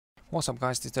What's up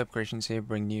guys, this is Creations here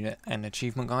bringing you an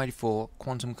achievement guide for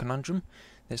Quantum Conundrum.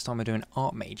 This time we're doing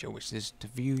Art Major, which is to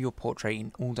view your portrait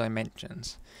in all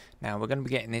dimensions. Now we're going to be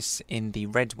getting this in the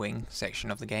Red Wing section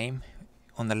of the game,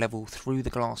 on the level through the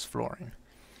glass flooring.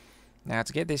 Now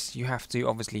to get this you have to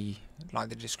obviously, like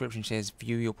the description says,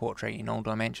 view your portrait in all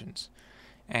dimensions.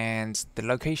 And the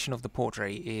location of the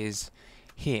portrait is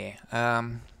here.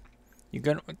 You're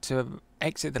going to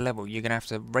exit the level, you're going to have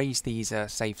to raise these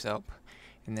safes up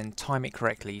and then time it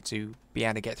correctly to be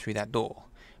able to get through that door.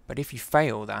 But if you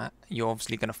fail that, you're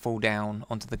obviously going to fall down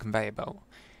onto the conveyor belt,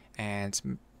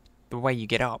 and the way you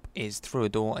get up is through a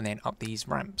door and then up these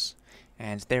ramps.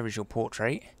 And there is your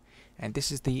portrait, and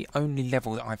this is the only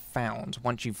level that I've found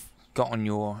once you've got on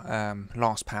your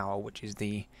last power, which is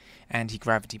the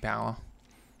anti-gravity power.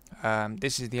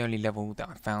 This is the only level that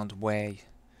I found where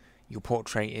your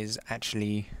portrait is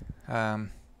actually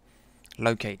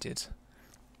located.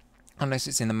 Unless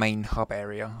it's in the main hub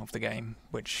area of the game,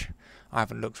 which I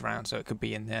haven't looked around, so it could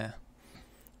be in there.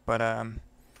 But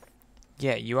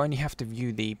yeah, you only have to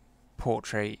view the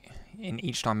portrait in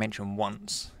each dimension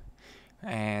once,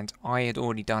 and I had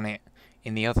already done it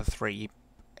in the other three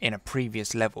in a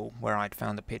previous level where I'd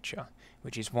found a picture,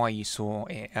 which is why you saw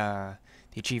it, the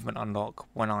achievement unlock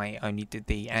when I only did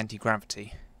the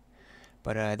anti-gravity.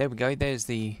 But there we go, there's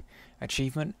the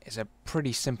achievement. It's a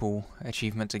pretty simple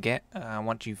achievement to get.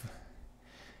 Once you've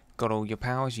got all your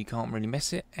powers, you can't really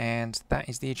miss it, and that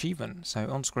is the achievement. So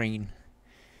on screen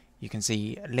you can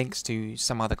see links to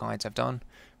some other guides I've done.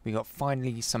 We got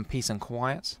Finally Some Peace and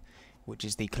Quiet, which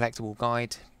is the collectible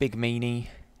guide, Big Meanie,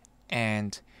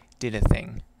 and Did a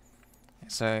Thing.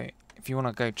 So if you want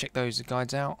to go check those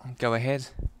guides out, go ahead.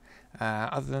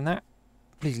 Other than that,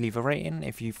 please leave a rating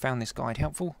if you found this guide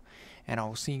helpful, and I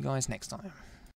will see you guys next time.